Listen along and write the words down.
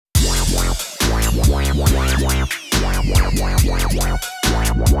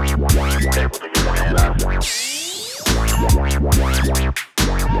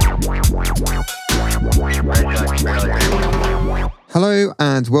Hello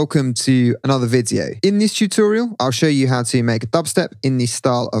and welcome to another video. In this tutorial, I'll show you how to make a dubstep in the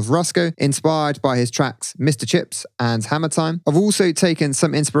style of Rusko, inspired by his tracks Mr. Chips and Hammertime. I've also taken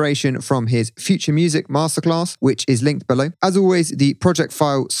some inspiration from his Computer Music Masterclass, which is linked below. As always, the project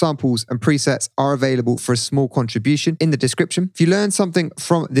file, samples and presets are available for a small contribution in the description. If you learned something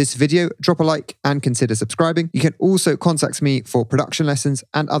from this video, drop a like and consider subscribing. You can also contact me for production lessons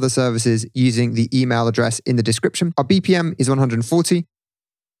and other services using the email address in the description. Our BPM is 140.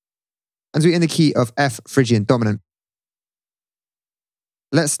 And we're in the key of F Phrygian dominant.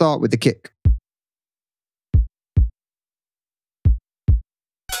 Let's start with the kick.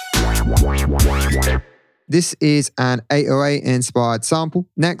 This is an 808 inspired sample.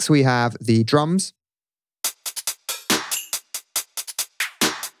 Next we have the drums.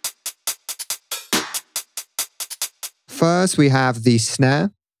 First we have the snare.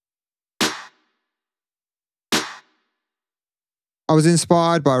 I was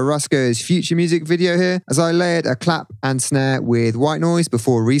inspired by Rusko's Future Music video here, as I layered a clap and snare with white noise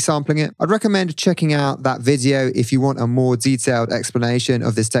before resampling it. I'd recommend checking out that video if you want a more detailed explanation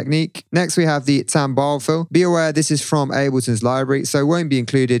of this technique. Next we have the timbale fill. Be aware this is from Ableton's library, so it won't be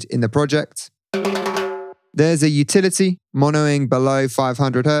included in the project. There's a utility, monoing below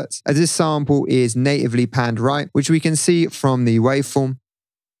 500 Hz, as this sample is natively panned right, which we can see from the waveform.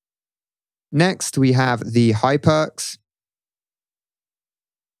 Next we have the high perks.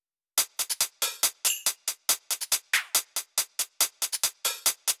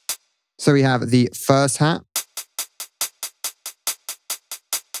 So we have the first hat.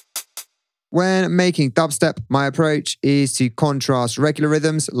 When making dubstep, my approach is to contrast regular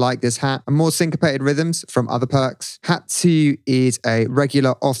rhythms like this hat and more syncopated rhythms from other perks. Hat 2 is a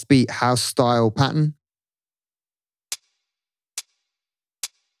regular offbeat house style pattern.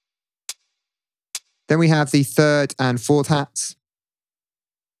 Then we have the third and fourth hats.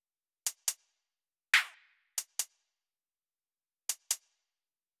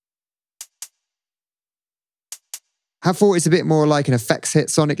 Hat 4 is a bit more like an effects hit,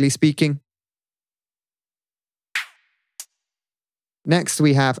 sonically speaking. Next,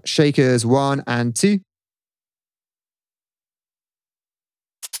 we have shakers 1 and 2.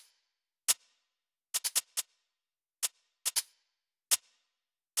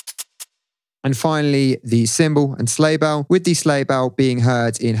 And finally, the cymbal and sleigh bell, with the sleigh bell being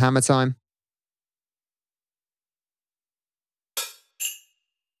heard in Hammertime.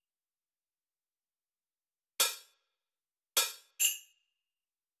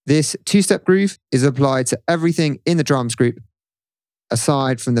 This two-step groove is applied to everything in the drums group,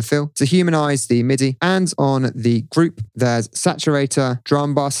 aside from the fill, to humanize the MIDI. And on the group, there's saturator,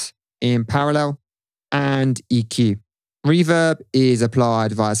 drum bus in parallel, and EQ. Reverb is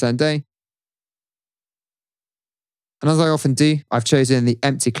applied via send. And as I often do, I've chosen the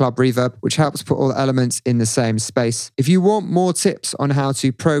empty club reverb, which helps put all the elements in the same space. If you want more tips on how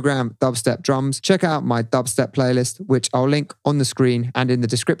to program dubstep drums, check out my dubstep playlist, which I'll link on the screen and in the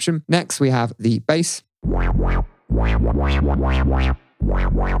description. Next, we have the bass.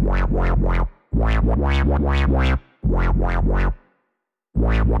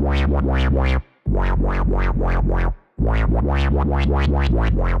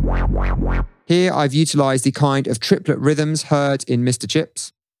 Here I've utilized the kind of triplet rhythms heard in Mr.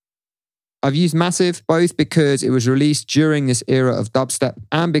 Chips. I've used Massive both because it was released during this era of dubstep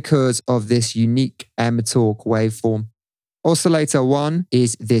and because of this unique M-Talk waveform. Oscillator 1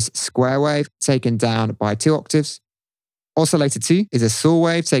 is this square wave taken down by 2 octaves. Oscillator 2 is a saw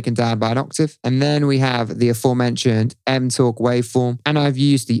wave taken down by an octave. And then we have the aforementioned M-Talk waveform, and I've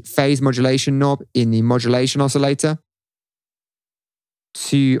used the phase modulation knob in the modulation oscillator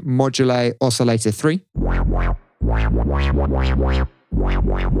to modulate oscillator 3.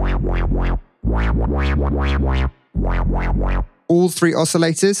 All 3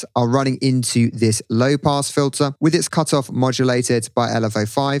 oscillators are running into this low pass filter with its cutoff modulated by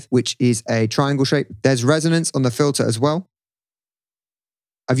LFO5, which is a triangle shape. There's resonance on the filter as well.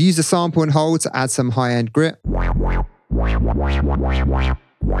 I've used a sample and hold to add some high-end grit.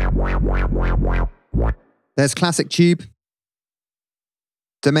 There's classic tube,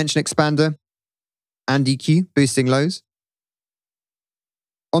 dimension expander, and EQ, boosting lows.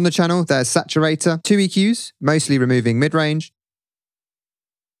 On the channel, there's saturator, 2 EQs, mostly removing mid-range,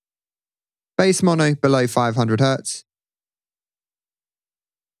 bass mono below 500 Hz,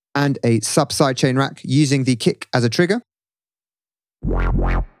 and a sub sidechain rack using the kick as a trigger.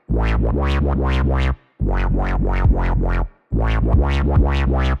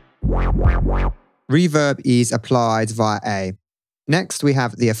 Reverb is applied via A. Next, we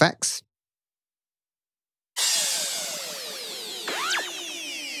have the effects.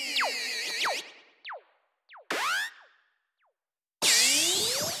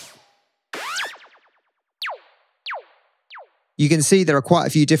 You can see there are quite a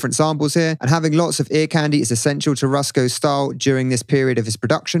few different samples here, and having lots of ear candy is essential to Rusko's style during this period of his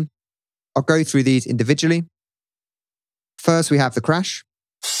production. I'll go through these individually. First, we have the crash.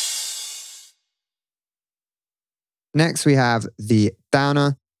 Next, we have the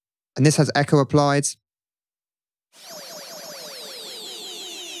downer, and this has echo applied.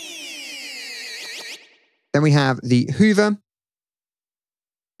 Then we have the hoover,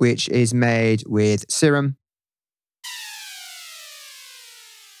 which is made with serum.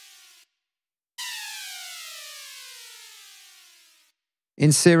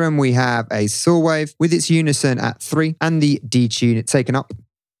 In serum, we have a saw wave with its unison at 3 and the detune taken up.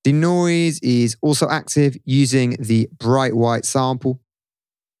 The noise is also active using the bright white sample.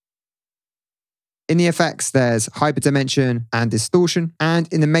 In the effects, there's hyperdimension and distortion. And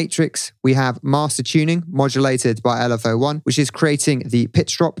in the matrix, we have master tuning modulated by LFO1, which is creating the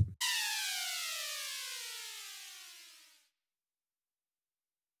pitch drop.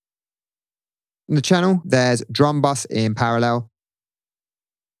 In the channel, there's drum bus in parallel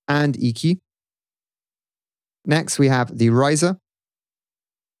and EQ. Next, we have the riser.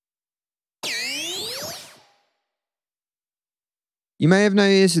 You may have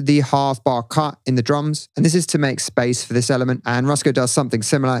noticed the half bar cut in the drums, and this is to make space for this element, and Rusko does something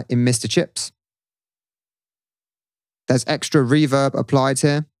similar in Mr. Chips. There's extra reverb applied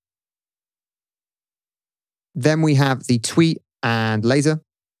here. Then we have the tweet and laser.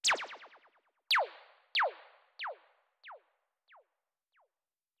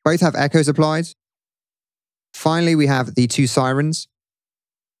 Both have echoes applied. Finally, we have the 2 sirens.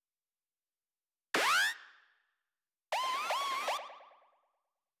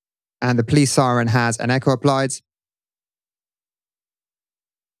 And the police siren has an echo applied.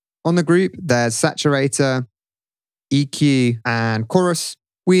 On the group, there's saturator, EQ, and chorus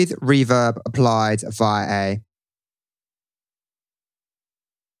with reverb applied via A.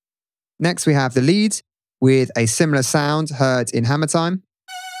 Next, we have the lead with a similar sound heard in Hammertime.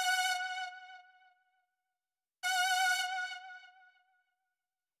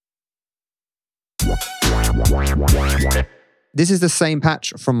 This is the same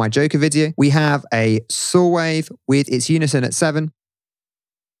patch from my Joker video. We have a saw wave with its unison at 7.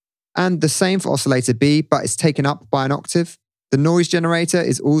 And the same for oscillator B, but it's taken up by an octave. The noise generator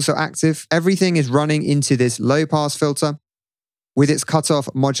is also active. Everything is running into this low pass filter with its cutoff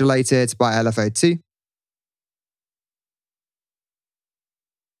modulated by LFO2.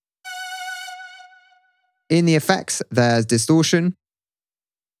 In the effects, there's distortion.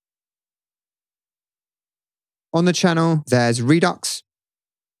 On the channel, there's redux,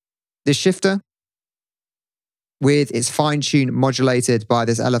 this shifter, with its fine-tune modulated by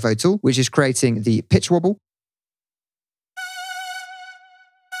this LFO tool, which is creating the pitch wobble.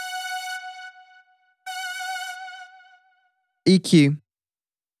 EQ,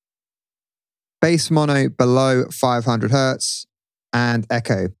 bass mono below 500 Hz, and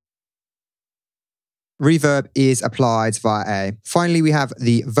echo. Reverb is applied via A. Finally, we have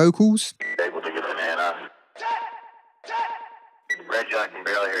the vocals. Red, I can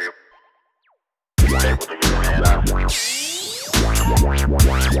barely hear you. Able to get your hand up. Red, I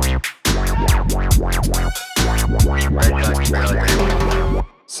can barely hear you.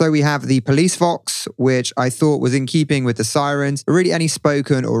 So we have the police vox, which I thought was in keeping with the sirens. But really, any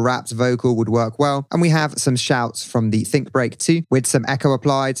spoken or rapped vocal would work well. And we have some shouts from the think break too, with some echo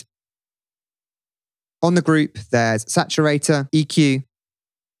applied. On the group, there's saturator, EQ,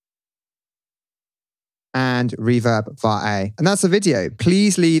 and reverb via A. And that's the video.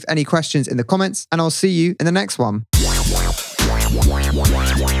 Please leave any questions in the comments, and I'll see you in the next one.